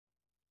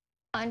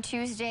On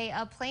Tuesday,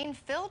 a plane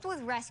filled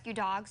with rescue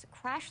dogs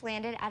crash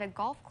landed at a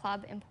golf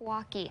club in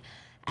Pewaukee.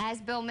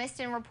 As Bill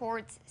Miston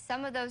reports,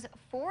 some of those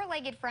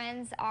four-legged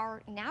friends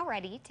are now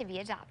ready to be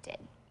adopted.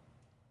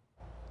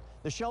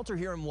 The shelter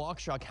here in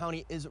Waukesha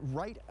County is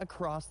right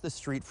across the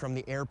street from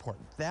the airport.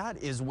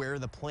 That is where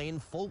the plane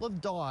full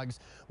of dogs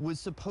was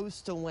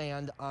supposed to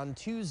land on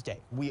Tuesday.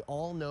 We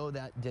all know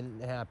that didn't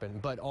happen,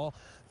 but all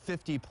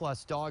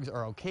 50-plus dogs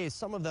are okay.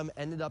 Some of them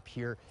ended up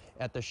here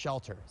at the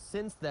shelter.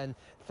 Since then,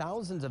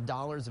 thousands of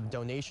dollars of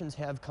donations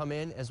have come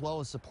in, as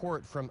well as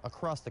support from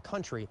across the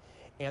country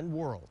and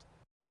world.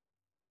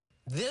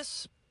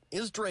 This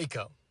is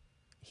Draco.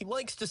 He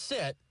likes to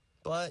sit,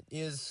 but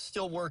is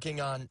still working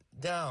on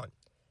down.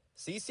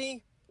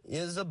 Cece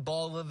is a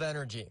ball of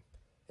energy,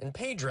 and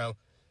Pedro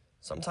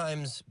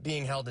sometimes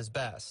being held his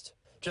best.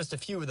 Just a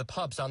few of the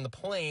pups on the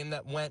plane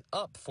that went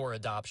up for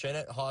adoption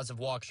at Hawes of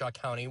Waukesha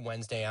County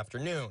Wednesday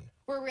afternoon.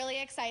 We're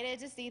really excited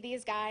to see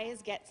these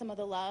guys get some of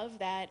the love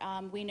that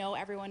we know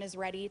everyone is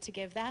ready to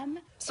give them.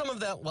 Some of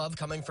that love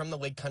coming from the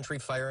Lake Country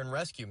Fire and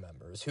Rescue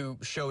members who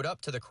showed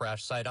up to the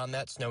crash site on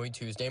that snowy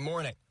Tuesday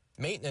morning.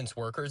 Maintenance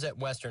workers at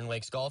Western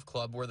Lakes Golf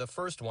Club were the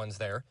first ones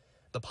there.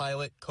 The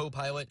pilot,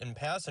 co-pilot, and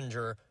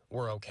passenger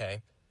were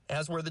okay,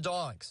 as were the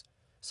dogs.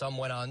 Some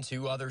went on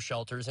to other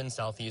shelters in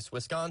southeast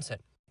Wisconsin.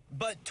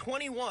 But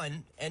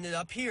 21 ended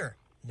up here,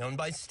 known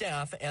by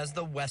staff as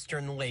the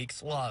Western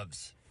Lakes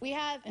Loves. We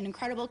have an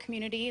incredible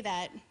community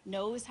that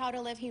knows how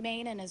to live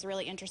humane and is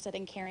really interested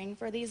in caring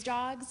for these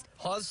dogs.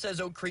 Hawes says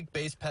Oak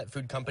Creek-based pet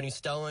food company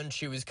Stella and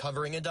Chew is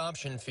covering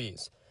adoption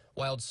fees.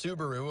 Wild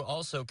Subaru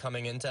also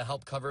coming in to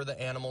help cover the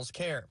animals'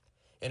 care,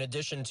 in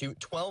addition to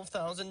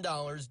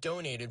 $12,000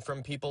 donated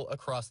from people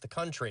across the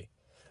country.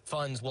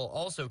 Funds will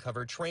also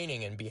cover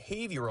training and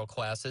behavioral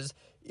classes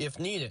if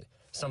needed,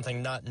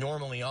 something not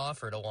normally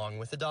offered along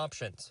with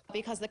adoptions.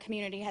 Because the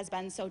community has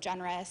been so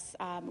generous,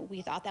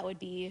 we thought that would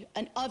be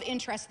of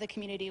interest to the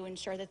community to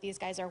ensure that these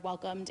guys are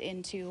welcomed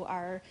into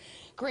our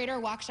greater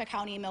Waukesha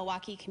County,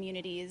 Milwaukee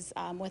communities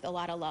with a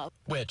lot of love.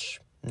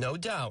 Which, no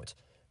doubt,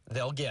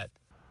 they'll get.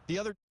 The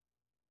other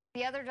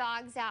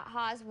dogs at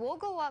Hawes will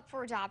go up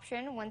for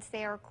adoption once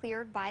they are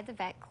cleared by the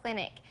vet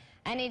clinic.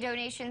 Any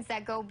donations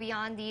that go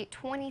beyond the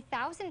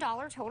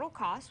 $20,000 total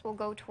cost will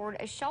go toward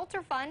a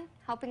shelter fund,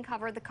 helping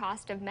cover the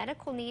cost of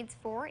medical needs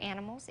for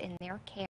animals in their care.